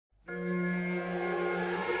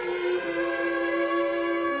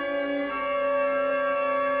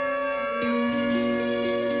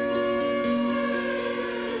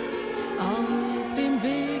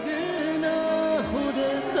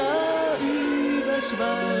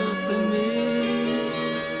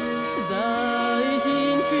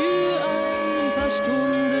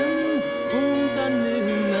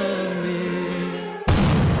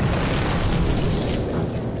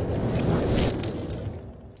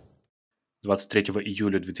23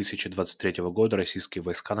 июля 2023 года российские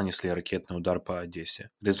войска нанесли ракетный удар по Одессе.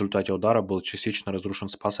 В результате удара был частично разрушен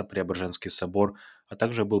Спасо-Преображенский собор, а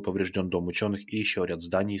также был поврежден Дом ученых и еще ряд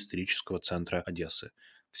зданий исторического центра Одессы.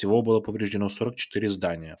 Всего было повреждено 44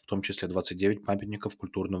 здания, в том числе 29 памятников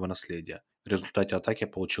культурного наследия. В результате атаки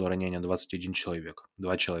получил ранение 21 человек.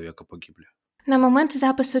 2 человека погибли. На момент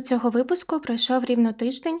запису цього випуску пройшов рівно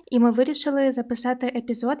тиждень, і ми вирішили записати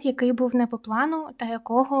епізод, який був не по плану та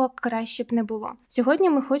якого краще б не було. Сьогодні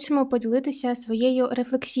ми хочемо поділитися своєю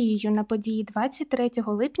рефлексією на події 23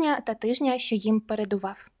 липня та тижня, що їм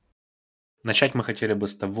передував. Начать мы хотели бы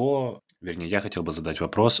с того, вернее, я хотел бы задать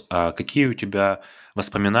вопрос, а какие у тебя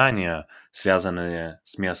воспоминания, связанные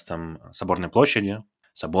с местом Соборной площади,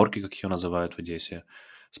 Соборки, как ее называют в Одессе,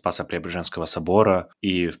 Спасо-Преображенского собора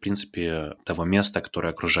и, в принципе, того места,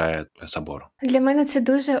 которое окружает собор? Для мене це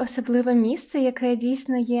дуже особливе місце, яке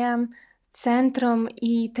дійсно є центром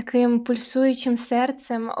і таким пульсуючим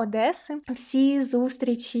серцем Одеси. Всі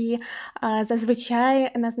зустрічі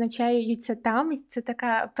зазвичай назначаються там. Це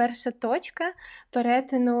така перша точка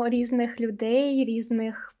перетину різних людей,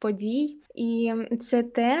 різних подій. І це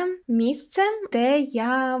те місце, де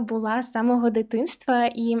я була з самого дитинства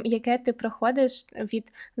і яке ти проходиш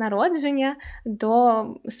від народження до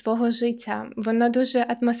свого життя. Воно дуже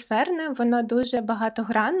атмосферне, воно дуже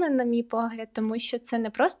багатогранне, на мій погляд, тому що це не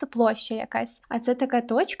просто площа якась, а це така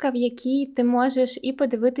точка, в якій ти можеш і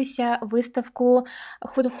подивитися виставку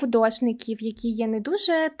художників, які є не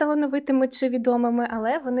дуже талановитими чи відомими,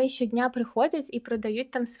 але вони щодня приходять і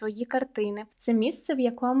продають там свої картини. Це місце, в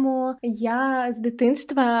якому я з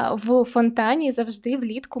дитинства в фонтані завжди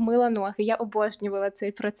влітку мила ноги. Я обожнювала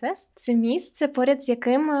цей процес. Це місце, поряд з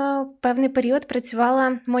яким певний період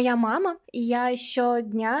працювала моя мама, і я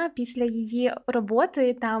щодня після її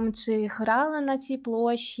роботи там чи грала на цій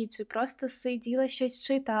площі, чи просто сиділа, щось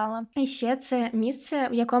читала. І ще це місце,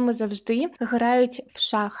 в якому завжди грають в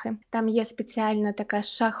шахи. Там є спеціальна така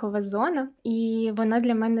шахова зона, і воно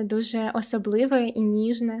для мене дуже особливе і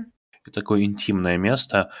ніжне. Такое интимное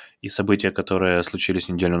место, и события, которые случились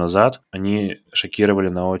неделю назад, они шокировали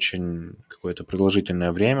на очень какое-то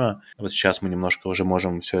продолжительное время. Вот сейчас мы немножко уже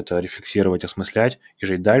можем все это рефлексировать, осмыслять и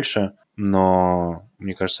жить дальше, но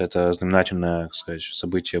мне кажется, это знаменательное, так сказать,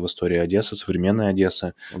 событие в истории Одессы, современной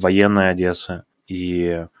Одессы, военной Одессы,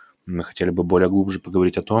 и мы хотели бы более глубже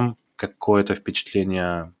поговорить о том, какое это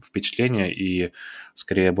впечатление и,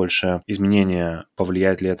 скорее, больше изменения,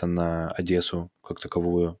 повлияет ли это на Одессу как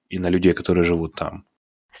таковую и на людей, которые живут там.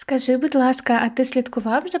 Скажи, будь ласка, а ти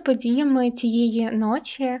слідкував за подіями тієї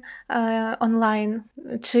ночі онлайн?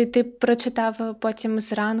 Чи ти прочитав потім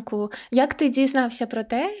зранку? Як ти дізнався про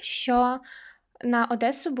те, що на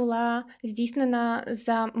Одесу була здійснена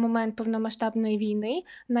за момент повномасштабної війни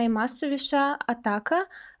наймасовіша атака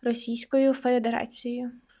Російською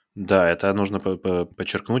Федерацією? Да, это нужно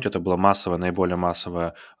подчеркнуть. Это была наиболее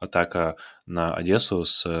массовая атака на Одессу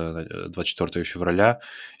с 24 февраля.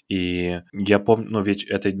 И я помню, но ведь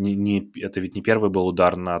это ведь не первый был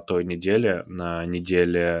удар на той неделе, на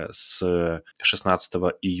неделе с 16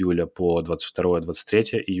 июля по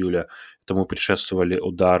 22-23 июля. Этому предшествовали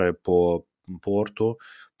удары по порту,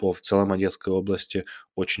 в целом Одесской области.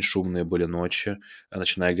 Очень шумные были ночи,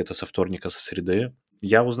 начиная где-то со вторника, со среды.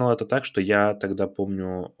 Я узнал это так, что я тогда,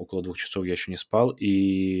 помню, около 2 часов я еще не спал,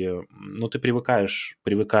 и, ты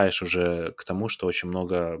привыкаешь уже к тому, что очень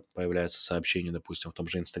много появляется сообщений, допустим, в том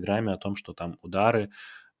же Инстаграме о том, что там удары,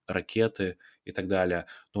 ракеты и так далее.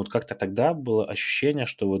 Но вот как-то тогда было ощущение,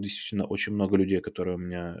 что вот действительно очень много людей, которые у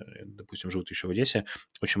меня, допустим, живут еще в Одессе,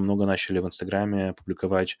 очень много начали в Инстаграме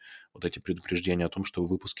публиковать вот эти предупреждения о том, что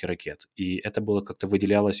выпуски ракет. И это было как-то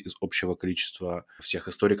выделялось из общего количества всех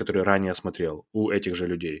историй, которые ранее смотрел у этих же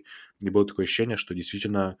людей. И было такое ощущение, что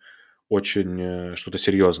действительно очень что-то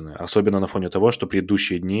серьезное. Особенно на фоне того, что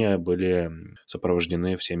предыдущие дни были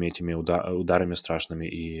сопровождены всеми этими ударами страшными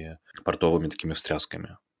и портовыми такими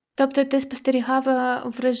встрясками. Тобто ти спостерігав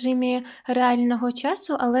в режимі реального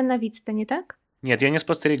часу, але на відстані, так? Нет, я не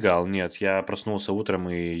спостерегал, нет, я проснулся утром,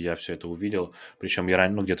 и я все это увидел. Причем я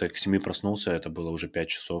где-то к 7 проснулся, это было уже 5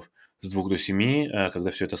 часов. С 2 до 7, когда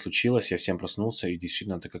все это случилось, я в 7 проснулся, и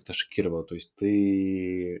действительно это как-то шокировало. То есть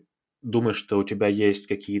ты думаешь, что у тебя есть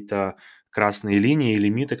какие-то красные линии и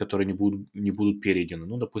лимиты, которые не будут перейдены.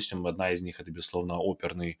 Ну, допустим, одна из них – это, безусловно,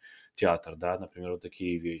 оперный театр, да, например, вот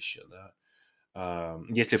такие вещи, да.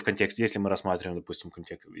 Если мы рассматриваем, допустим,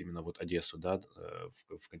 контекст именно вот Одессу, да,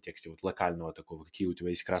 в контексте вот локального такого, какие у тебя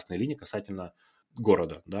есть красные линии касательно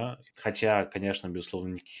города, да, хотя, конечно,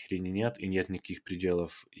 безусловно, никаких линий нет, и нет никаких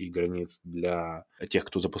пределов и границ для тех,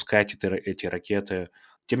 кто запускает эти ракеты.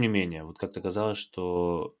 Тем не менее, вот как-то казалось,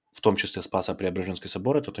 что в том числе Спасо-Преображенский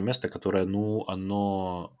собор, это то место, которое, ну,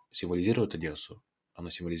 оно символизирует Одессу. Оно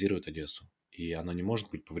символизирует Одессу. И оно не может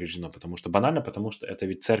быть повреждено, потому что это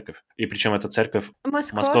ведь церковь. И причем это церковь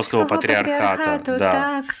Московского Московського патриархата. патріархату, Да,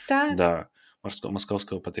 так, так. да,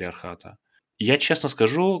 Московского патриархата. Я честно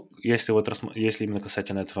скажу, если вот если именно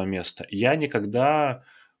касательно этого места, я никогда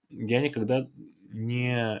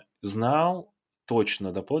не знал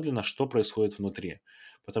точно, доподлинно, что происходит внутри.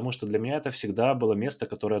 Потому что для меня это всегда было место,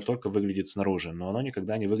 которое только выглядит снаружи, но оно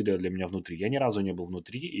никогда не выглядело для меня внутри. Я ни разу не был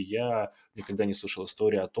внутри, и я никогда не слышал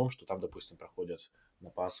истории о том, что там, допустим, проходят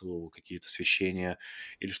на Пасху какие-то священия,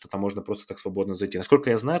 или что там можно просто так свободно зайти.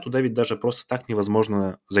 Насколько я знаю, туда ведь даже просто так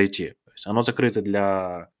невозможно зайти. То есть оно закрыто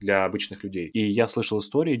для обычных людей. И я слышал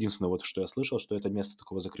истории, единственное, вот что я слышал, что это место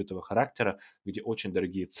такого закрытого характера, где очень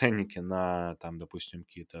дорогие ценники на, там, допустим,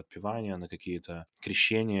 какие-то отпевания, на какие-то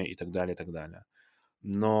крещения и так далее, и так далее.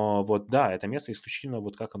 Но вот да, это место исключительно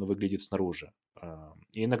вот как оно выглядит снаружи.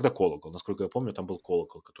 И иногда колокол. Насколько я помню, там был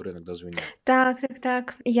колокол, который иногда звенел. Так, так,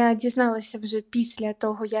 так. Я дізналася вже після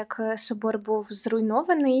того, як собор був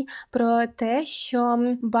зруйнований, про те, що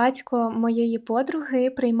батько моєї подруги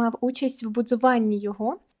приймав участь в будуванні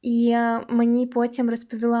його. І мені потім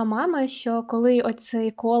розповіла мама, що коли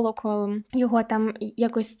оцей колокол, його там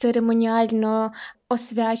якось церемоніально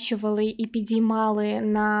освячували і підіймали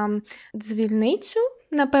на дзвіницю,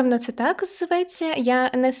 напевно, це так зветься.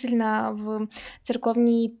 Я не сильна в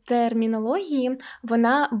церковній термінології.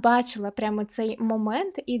 Вона бачила прямо цей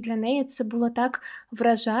момент, і для неї це було так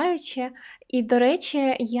вражаюче. І, до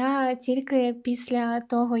речі, я тільки після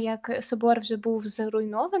того, як собор вже був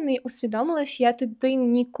зруйнований, усвідомила, що я туди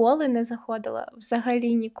ніколи не заходила.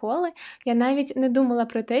 Взагалі ніколи. Я навіть не думала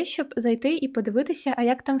про те, щоб зайти і подивитися, а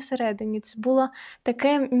як там всередині. Це було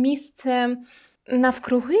таке місце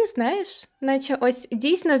навкруги, знаєш, наче ось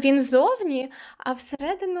дійсно він зовні, а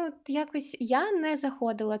всередину якось я не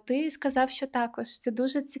заходила. Ти сказав, що також. Це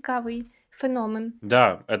дуже цікавий феномен.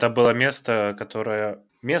 Да, это было место,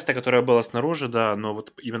 которое было снаружи, да, но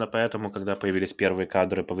вот именно поэтому, когда появились первые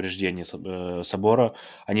кадры повреждений собора,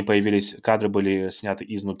 кадры были сняты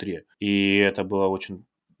изнутри. И это было очень,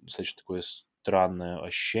 достаточно такое странное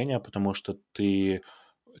ощущение, потому что ты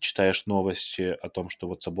читаешь новости о том, что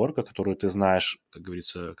вот Соборка, которую ты знаешь, как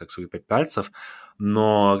говорится, как свои пять пальцев,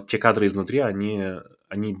 но те кадры изнутри,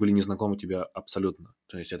 они были незнакомы тебе абсолютно.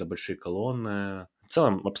 То есть это большие колонны, в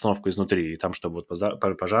целом обстановку изнутри, и там, чтобы вот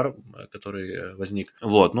пожар, который возник.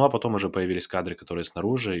 Вот, ну а потом уже появились кадры, которые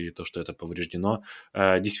снаружи, и то, что это повреждено.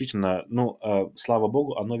 Действительно, ну, слава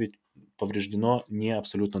богу, оно ведь повреждено не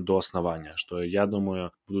абсолютно до основания, что, я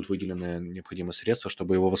думаю, будут выделены необходимые средства,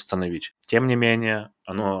 чтобы его восстановить. Тем не менее,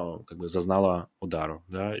 оно как бы зазнало удару,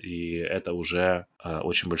 да, и это уже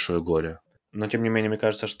очень большое горе. Но, тем не менее, мне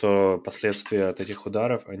кажется, что последствия от этих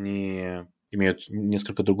ударов, они имеют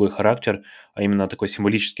несколько другой характер, а именно такой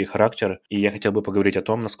символический характер. И я хотел бы поговорить о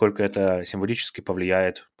том, насколько это символически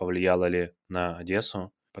повлияло ли на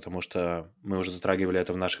Одессу, потому что мы уже затрагивали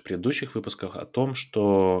это в наших предыдущих выпусках о том,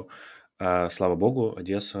 что, слава богу,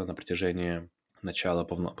 Одесса на протяжении начала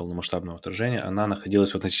полномасштабного вторжения, она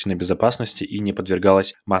находилась в относительной безопасности и не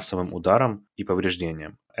подвергалась массовым ударам и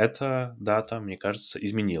повреждениям. Эта дата, мне кажется,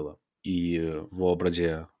 изменила и в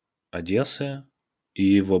образе Одессы,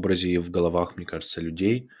 и в образе, и в головах, мне кажется,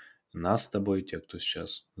 людей, нас с тобой, тех, кто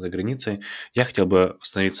сейчас за границей. Я хотел бы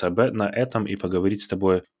остановиться на этом и поговорить с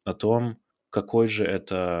тобой о том, какой же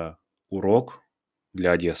это урок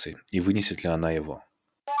для Одессы, и вынесет ли она его.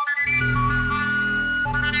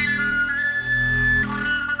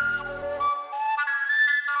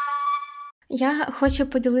 Я хочу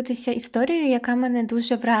поділитися історією, яка мене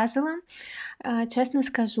дуже вразила. Чесно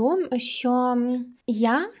скажу, що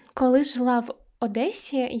я, коли жила в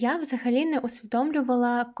Одесі, я взагалі не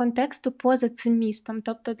усвідомлювала контексту поза цим містом.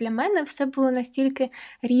 Тобто для мене все було настільки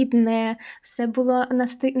рідне, все було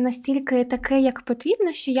настільки таке, як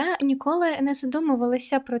потрібно, що я ніколи не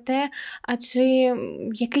задумувалася про те, а чи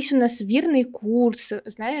якийсь у нас вірний курс,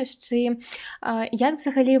 знаєш, чи як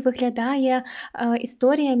взагалі виглядає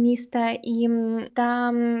історія міста і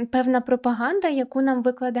та певна пропаганда, яку нам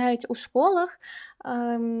викладають у школах,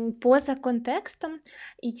 поза контекстом.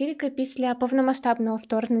 І тільки після повномасштабного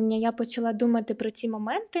вторгнення я почала думати про ці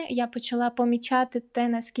моменти, я почала помічати те,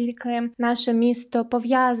 наскільки наше місто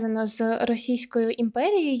пов'язано з Російською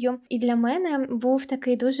імперією. І для мене був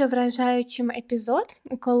такий дуже вражаючим епізод,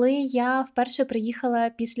 коли я вперше приїхала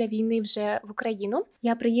після війни вже в Україну.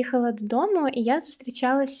 Я приїхала додому, і я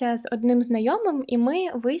зустрічалася з одним знайомим, і ми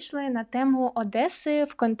вийшли на тему Одеси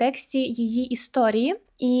в контексті її історії.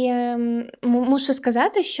 І мушу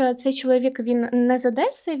сказати, що цей чоловік, він не з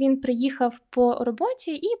Одеси, він приїхав по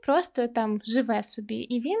роботі і просто там живе собі.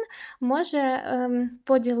 І він може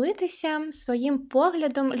поділитися своїм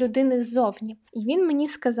поглядом людини ззовні. І він мені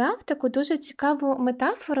сказав таку дуже цікаву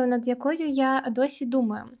метафору, над якою я досі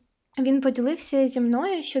думаю. Він поділився зі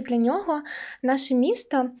мною, що для нього наше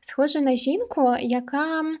місто схоже на жінку,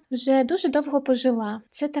 яка вже дуже довго пожила.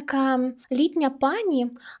 Це така літня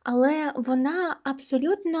пані, але вона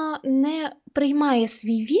абсолютно не приймає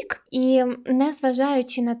свій вік і,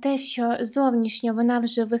 незважаючи на те, що зовнішньо вона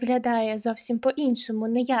вже виглядає зовсім по-іншому,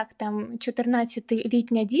 не як там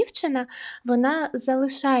 14-літня дівчина, вона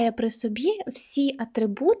залишає при собі всі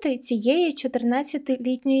атрибути цієї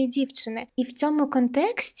 14-літньої дівчини. І в цьому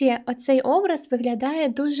контексті оцей образ виглядає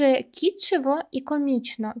дуже кітчево і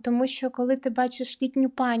комічно, тому що коли ти бачиш літню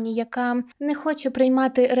пані, яка не хоче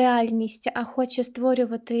приймати реальність, а хоче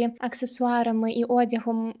створювати аксесуарами і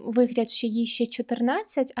одягом вигляд, що їй ще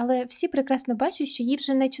 14, але всі прекрасно бачать, що їй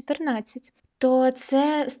вже не 14, то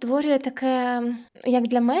це створює таке, як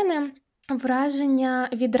для мене, враження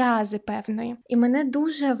відрази певної. І мене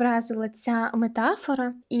дуже вразила ця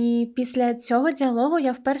метафора, і після цього діалогу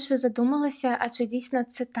я вперше задумалася, а чи дійсно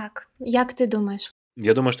це так? Як ти думаєш?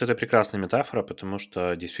 Я думаю, что это прекрасная метафора, потому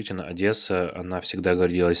что действительно Одесса, она всегда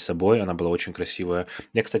гордилась собой, она была очень красивая.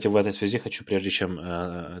 Я, кстати, в этой связи хочу, прежде чем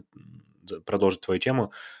продолжить твою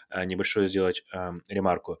тему, небольшую сделать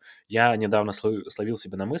ремарку. Я недавно словил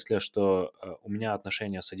себя на мысли, что у меня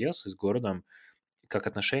отношения с Одессой, с городом, как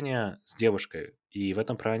отношения с девушкой. И в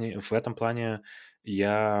этом плане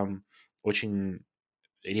я очень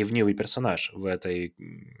ревнивый персонаж в этой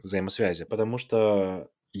взаимосвязи, потому что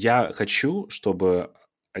я хочу, чтобы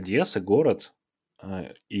Одесса, город,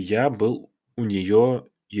 и я был у нее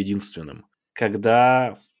единственным.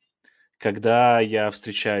 Когда я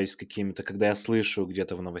встречаюсь с какими-то, когда я слышу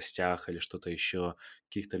где-то в новостях или что-то еще,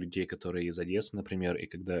 каких-то людей, которые из Одессы, например, и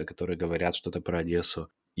которые говорят что-то про Одессу,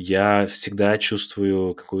 я всегда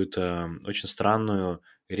чувствую какую-то очень странную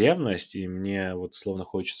ревность, и мне вот словно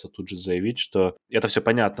хочется тут же заявить, что это все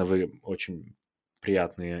понятно, вы очень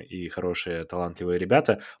приятные и хорошие, талантливые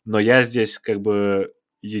ребята, но я здесь как бы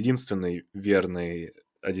единственный верный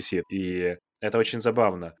одессит, и это очень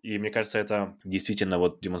забавно. И мне кажется, это действительно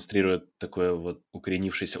вот демонстрирует такой вот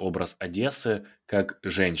укоренившийся образ Одессы как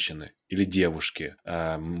женщины или девушки.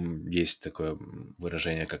 Есть такое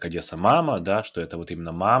выражение, как Одесса-мама, да, что это вот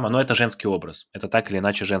именно мама, но это женский образ. Это так или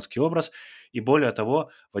иначе женский образ. И более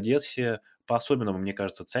того, в Одессе по-особенному, мне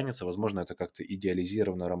кажется, ценится, возможно, это как-то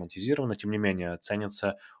идеализировано, романтизировано, тем не менее,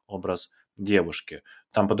 ценится образ девушки.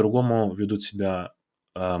 Там по-другому ведут себя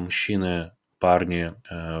мужчины, парни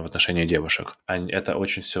в отношении девушек. Это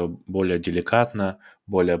очень все более деликатно,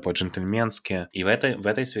 более по-джентльменски. И в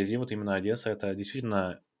этой связи вот именно Одесса — это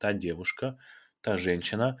действительно та девушка, та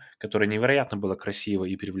женщина, которая невероятно была красива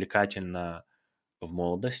и привлекательна в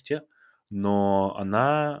молодости, но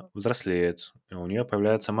она взрослеет, у нее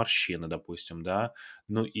появляются морщины, допустим, да.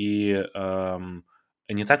 Ну и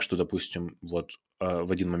не так, что, допустим, вот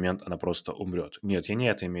в один момент она просто умрет. Нет, я не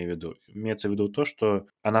это имею в виду. Имеется в виду то, что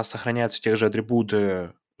она сохраняет все те же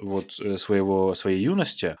атрибуты вот своей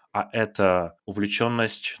юности, а это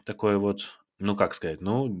увлеченность такой вот, ну, как сказать,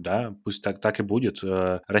 ну, да, пусть так и будет,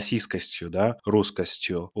 российскостью, да,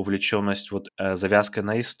 русскостью, увлеченность вот завязкой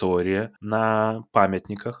на истории, на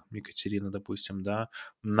памятниках Екатерины, допустим, да,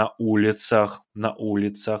 на улицах, на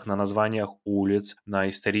названиях улиц, на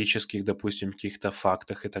исторических, допустим, каких-то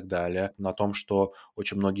фактах и так далее, на том, что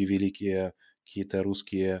очень многие великие какие-то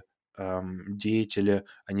русские деятели,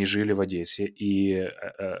 они жили в Одессе, и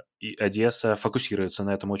Одесса фокусируется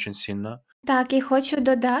на этом очень сильно. Так, і хочу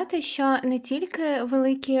додати, що не тільки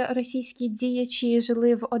великі російські діячі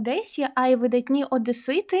жили в Одесі, а й видатні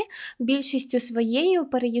одесити більшістю своєю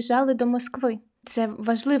переїжджали до Москви. Це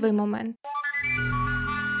важливий момент.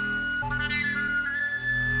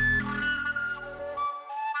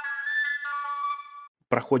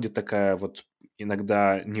 Проходит такая вот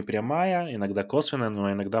иногда непрямая, иногда косвенная,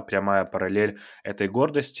 но иногда прямая параллель этой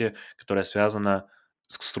гордости, которая связана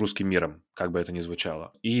с русским миром, как бы это ни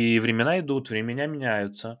звучало. И времена идут, времена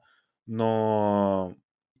меняются, но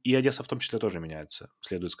и Одесса в том числе тоже меняется.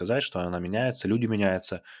 Следует сказать, что она меняется, люди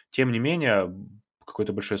меняются. Тем не менее,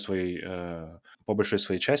 какой-то по большой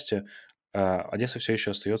своей части, Одесса все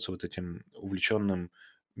еще остается вот этим увлеченным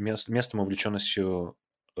местом увлеченностью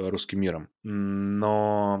русским миром.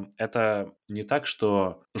 Но это не так,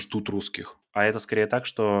 что ждут русских, а это скорее так,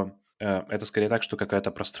 что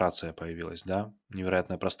какая-то прострация появилась, да,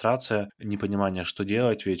 невероятная прострация, непонимание, что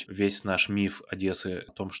делать, ведь весь наш миф Одессы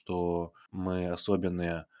о том, что мы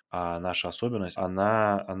особенные, А наша особенность,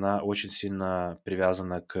 она очень сильно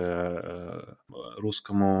привязана к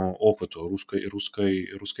русскому опыту,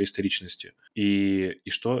 русской историчности. И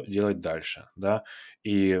что делать дальше, да?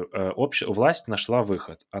 И власть нашла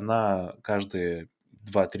выход. Она каждые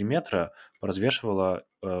 2-3 метра развешивала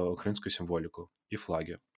украинскую символику и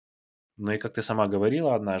флаги. Ну и как ты сама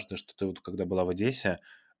говорила однажды, что ты вот когда была в Одессе,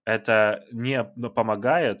 это не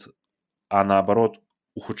помогает, а наоборот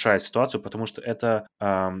ухудшает ситуацию, потому что это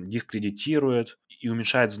дискредитирует и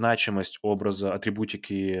уменьшает значимость образа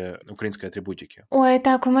атрибутики, украинской атрибутики. Ой,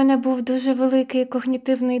 так, у мене був дуже великий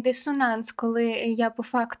когнітивний дисонанс, коли я по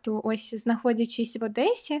факту, ось знаходячись в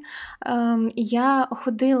Одесі, я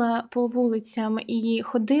ходила по вулицям і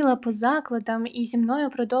ходила по закладам, і зі мною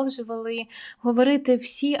продовжували говорити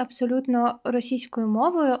всі абсолютно російською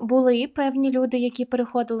мовою. Були і певні люди, які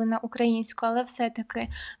переходили на українську, але все-таки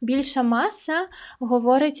більша маса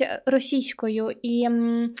говорить російською. І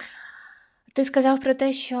ти сказав про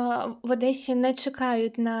те, що в Одесі не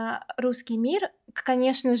чекають на руський мір.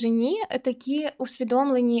 Звісно ж, ні. Такі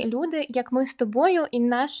усвідомлені люди, як ми з тобою, і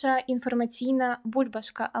наша інформаційна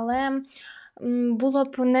бульбашка. Але було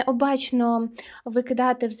б необачно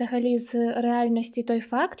викидати взагалі з реальності той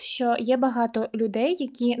факт, що є багато людей,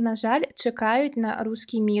 які, на жаль, чекають на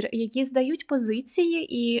руський мір, які здають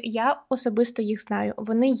позиції, і я особисто їх знаю,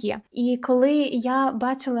 вони є. І коли я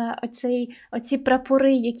бачила оці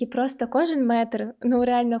прапори, які просто кожен метр, ну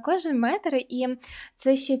реально кожен метр, і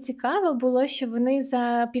це ще цікаво було, що вони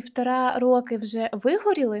за 1,5 роки вже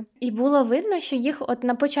вигоріли, і було видно, що їх от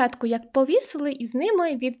на початку як повісили, і з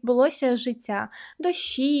ними відбулося життя.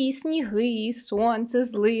 Дощі, сніги, сонце,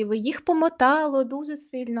 зливи, їх помотало дуже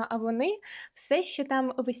сильно, а вони все ще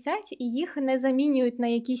там висять і їх не замінюють на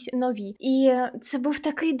якісь нові. І це був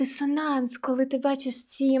такий дисонанс, коли ти бачиш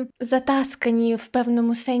ці затаскані в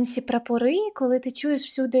певному сенсі прапори, коли ти чуєш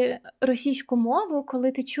всюди російську мову,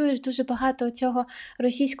 коли ти чуєш дуже багато цього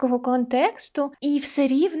російського контексту, і все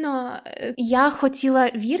рівно я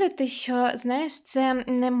хотіла вірити, що, знаєш, це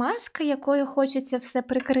не маска, якою хочеться все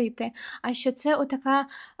прикрити, а що це отака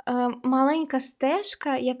маленька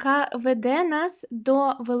стежка, яка веде нас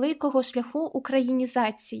до великого шляху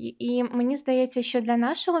українізації. І мені здається, що для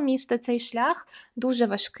нашого міста цей шлях дуже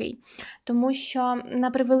важкий. Тому що,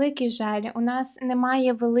 на превеликий жаль, у нас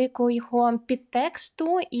немає великого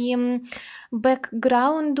підтексту і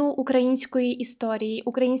бекграунду української історії,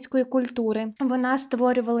 української культури. Вона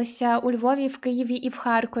створювалася у Львові, в Києві і в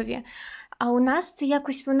Харкові. А у нас це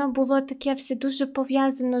якось воно було таке все дуже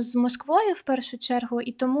пов'язано з Москвою в першу чергу,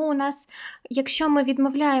 і тому у нас, якщо ми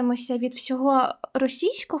відмовляємося від всього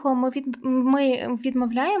російського, ми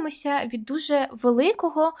відмовляємося від дуже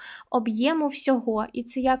великого об'єму всього. І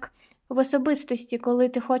це як в особистості, коли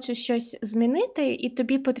ти хочеш щось змінити, і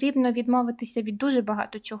тобі потрібно відмовитися від дуже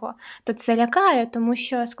багато чого, то це лякає, тому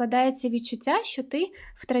що складається відчуття, що ти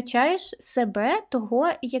втрачаєш себе, того,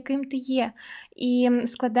 яким ти є. І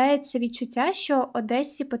складається відчуття, що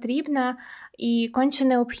Одесі потрібна і конче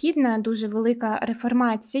необхідна дуже велика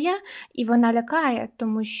реформація, і вона лякає,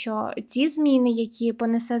 тому що ті зміни, які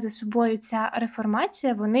понесе за собою ця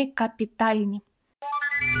реформація, вони капітальні.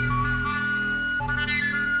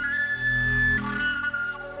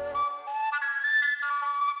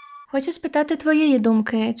 Хочу спитати твоєї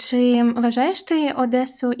думки, чи вважаєш ти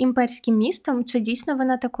Одесу імперським містом, чи дійсно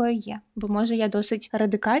вона такою є? Бо, може, я досить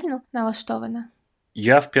радикально налаштована.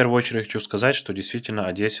 Я в первую очередь хочу сказать, что действительно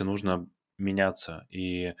Одессе нужно меняться.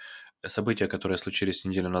 И события, которые случились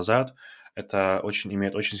неделю назад, это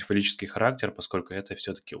имеет очень символический характер, поскольку это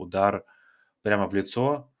все-таки удар прямо в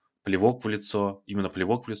лицо, плевок в лицо, именно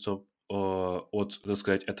плевок в лицо от, так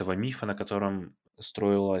сказать, этого мифа, на котором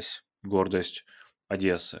строилась гордость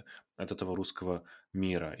Одессы, от этого русского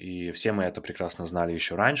мира. И все мы это прекрасно знали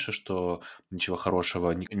еще раньше, что ничего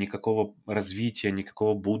хорошего, никакого развития,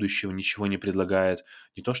 никакого будущего, ничего не предлагает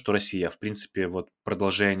не то, что Россия, а в принципе вот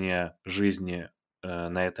продолжение жизни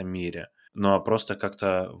на этом мире. Но просто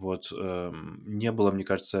как-то вот не было, мне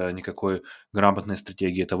кажется, никакой грамотной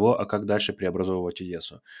стратегии того, а как дальше преобразовывать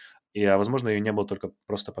Одессу. Возможно, ее не было только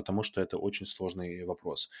просто потому, что это очень сложный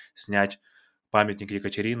вопрос. Снять памятник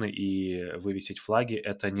Екатерины и вывесить флаги –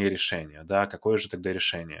 это не решение, да? Какое же тогда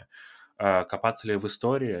решение? Копаться ли в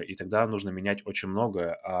истории? И тогда нужно менять очень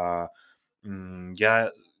многое.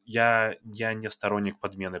 Я не сторонник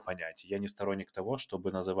подмены понятий. Я не сторонник того,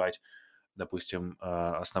 чтобы называть, допустим,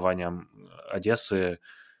 основанием Одессы,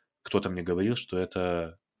 кто-то мне говорил, что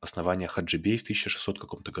это основание Хаджибей в 1600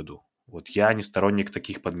 каком-то году. Вот я не сторонник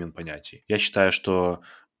таких подмен понятий. Я считаю, что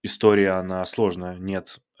история, она сложная,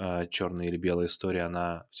 нет черная или белая история,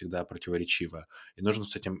 она всегда противоречива. И нужно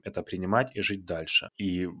с этим это принимать и жить дальше.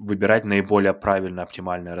 И выбирать наиболее правильное,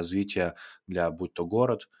 оптимальное развитие для будь то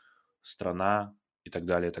город, страна и так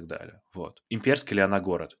далее, и так далее. Вот. Имперский ли она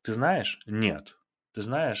город? Ты знаешь? Нет. Ты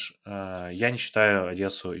знаешь, я не считаю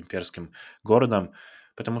Одессу имперским городом,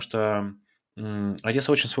 потому что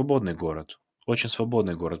Одесса очень свободный город. Очень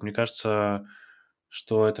свободный город. Мне кажется,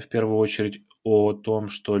 что это в первую очередь о том,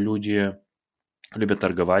 что люди любят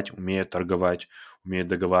торговать, умеют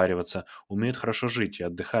договариваться, умеют хорошо жить и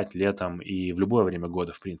отдыхать летом и в любое время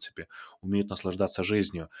года, в принципе, умеют наслаждаться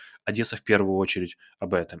жизнью. Одесса в первую очередь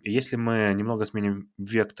об этом. И если мы немного сменим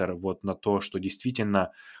вектор вот на то, что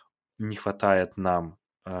действительно не хватает нам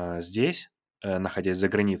здесь, находясь за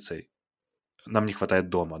границей, нам не хватает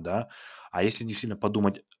дома, да. А если действительно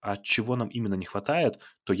подумать, а чего нам именно не хватает,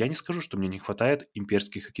 то я не скажу, что мне не хватает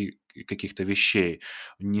имперских каких-то вещей.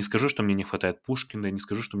 Не скажу, что мне не хватает Пушкина, не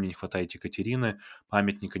скажу, что мне не хватает Екатерины,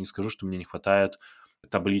 памятника, не скажу, что мне не хватает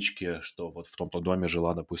таблички, что вот в том-то доме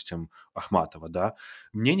жила, допустим, Ахматова, да.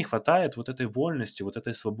 Мне не хватает вот этой вольности, вот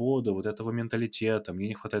этой свободы, вот этого менталитета, мне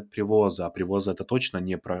не хватает привоза, а привоза это точно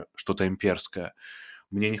не про что-то имперское.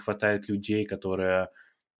 Мне не хватает людей, которые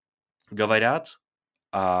говорят,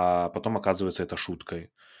 а потом оказывается это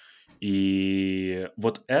шуткой. И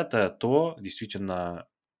вот это то, действительно,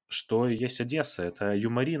 что и есть Одесса. Это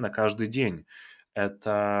юморина каждый день.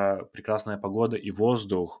 Это прекрасная погода і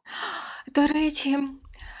воздух. До речі,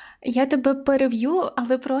 я тебе переб'ю,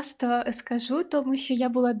 але просто скажу, тому що я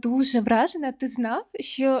була дуже вражена. Ти знав,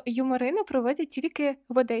 що юморини проводять тільки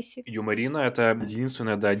в Одесі? Юморина — это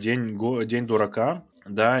единственное, да, день дурака,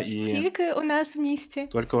 да, и Тільки у нас в місті.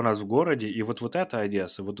 только у нас в городе. И вот это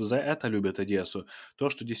Одесса, вот за это любят Одессу. То,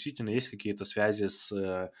 что действительно есть какие-то связи с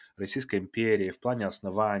Российской империей в плане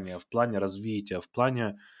основания, в плане развития,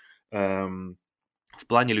 эм, в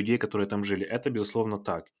плане людей, которые там жили. Это, безусловно,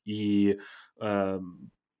 так. И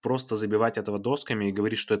просто забивать этого досками и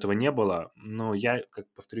говорить, что этого не было, ну, я, как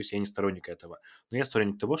повторюсь, я не сторонник этого. Но я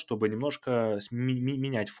сторонник того, чтобы немножко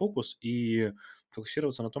менять фокус и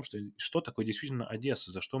фокусироваться на том, что такое действительно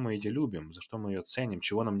Одесса, за что мы ее любим, за что мы ее ценим,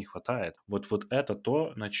 чего нам не хватает. Вот это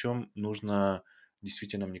то, на чем нужно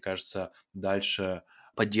действительно, мне кажется, дальше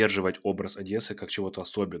поддерживать образ Одессы как чего-то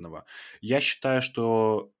особенного. Я считаю,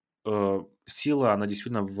 что сила, она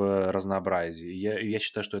действительно в разнообразии. Я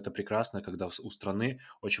считаю, что это прекрасно, когда у страны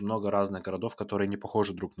очень много разных городов, которые не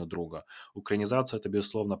похожи друг на друга. Украинизация — это,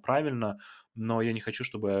 безусловно, правильно, но я не хочу,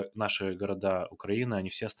 чтобы наши города Украины, они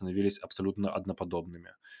все становились абсолютно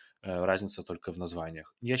одноподобными. Разница только в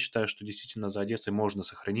названиях. Я считаю, что действительно за Одессой можно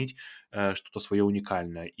сохранить что-то свое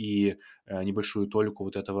уникальное и небольшую толику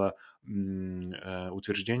вот этого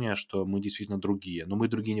утверждения, что мы действительно другие. Но мы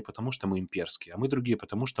другие не потому, что мы имперские, а мы другие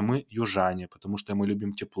потому, что мы южане, потому что мы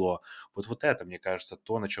любим тепло. Вот это, мне кажется,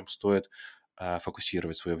 то, на чем стоит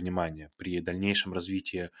фокусировать свое внимание при дальнейшем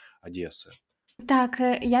развитии Одессы. Так,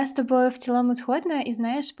 я з тобою в цілому згодна і,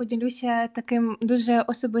 знаєш, поділюся таким дуже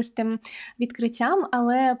особистим відкриттям,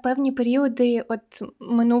 але певні періоди от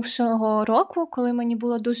минувшого року, коли мені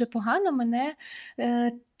було дуже погано, мене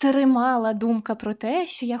тримала думка про те,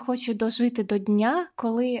 що я хочу дожити до дня,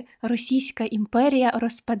 коли Російська імперія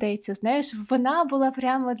розпадеться. Знаєш, вона була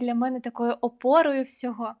прямо для мене такою опорою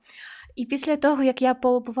всього. І після того, як я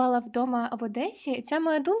побувала вдома в Одесі, ця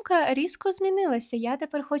моя думка різко змінилася. Я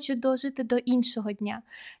тепер хочу дожити до іншого дня.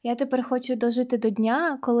 Я тепер хочу дожити до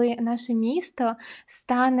дня, коли наше місто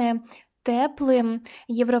стане теплим,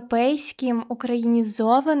 європейським,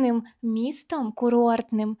 українізованим містом,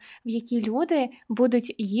 курортним, в який люди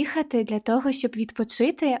будуть їхати для того, щоб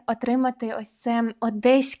відпочити, отримати ось це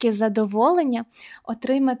одеське задоволення,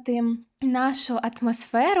 отримати нашу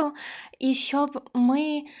атмосферу, і щоб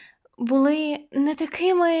ми були не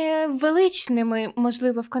такими величними,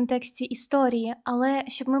 можливо, в контексті історії, але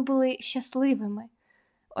щоб ми були щасливими.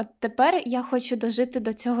 От тепер я хочу дожити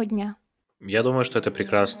до цього дня. Я думаю, что это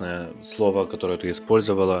прекрасное слово, которое ты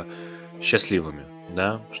использовала, счастливыми,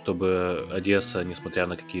 да, чтобы Одесса, несмотря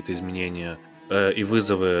на какие-то изменения и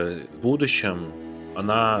вызовы в будущем,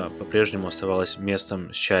 она по-прежнему оставалась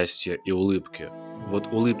местом счастья и улыбки. Вот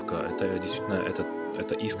улыбка — это действительно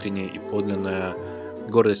это искренняя и подлинная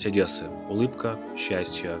гордость Одессы. Улыбка,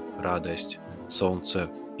 счастье, радость, солнце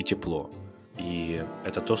и тепло. И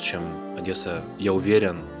это то, с чем Одесса, я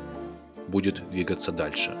уверен, будет двигаться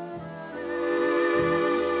дальше.